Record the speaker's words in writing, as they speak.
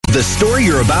The story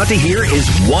you're about to hear is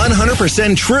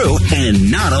 100% true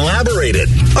and not elaborated,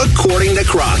 according to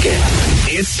Crockett.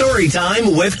 It's story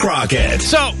time with Crockett.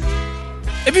 So,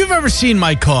 if you've ever seen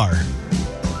my car,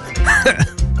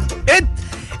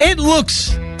 it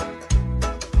looks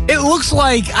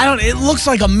like it looks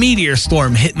like a meteor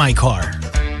storm hit my car.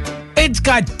 It's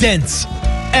got dents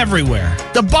everywhere.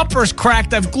 The bumper's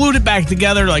cracked. I've glued it back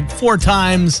together like 4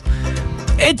 times.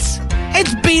 It's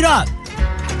beat up.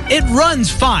 It runs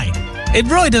fine. It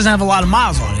really doesn't have a lot of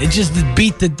miles on it. It's just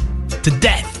beat to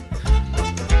death.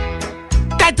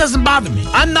 That doesn't bother me.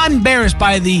 I'm not embarrassed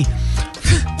by the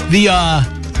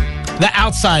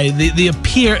outside, the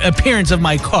appearance of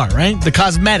my car, right? The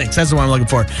cosmetics, that's the one I'm looking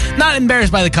for. Not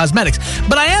embarrassed by the cosmetics.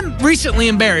 But I am recently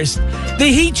embarrassed.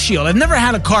 The heat shield. I've never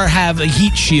had a car have a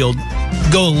heat shield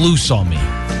go loose on me.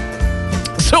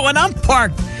 So when I'm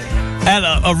parked at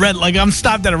a red light, I'm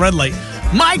stopped at a red light,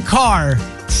 my car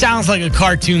sounds like a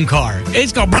cartoon car.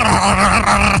 It's going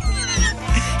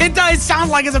it does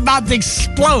sound like it's about to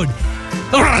explode.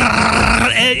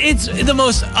 It's the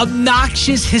most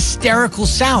obnoxious, hysterical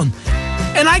sound.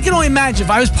 And I can only imagine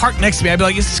if I was parked next to me, I'd be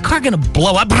like, is this car going to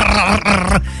blow up?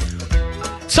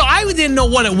 So I didn't know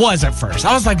what it was at first.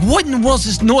 I was like, what in the world is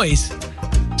this noise?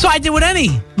 So I did what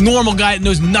any normal guy that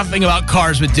knows nothing about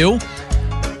cars would do.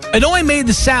 It only made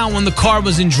the sound when the car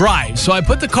was in drive. So I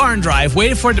put the car in drive,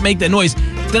 waited for it to make that noise.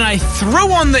 Then I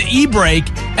threw on the e-brake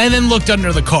and then looked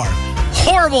under the car.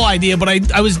 Horrible idea, but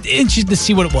I was interested to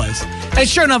see what it was. And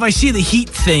sure enough, I see the heat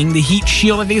thing, the heat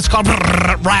shield, I think it's called,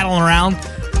 rattling around.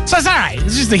 So I said, all right,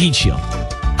 it's just the heat shield.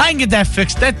 I can get that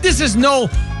fixed. This is no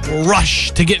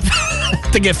rush to get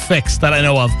to get fixed that I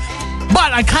know of.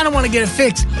 But I kind of want to get it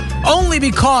fixed only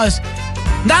because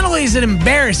not only is it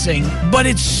embarrassing, but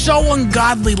it's so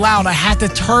ungodly loud, I had to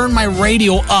turn my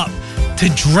radio up to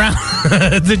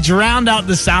drown out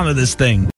the sound of this thing.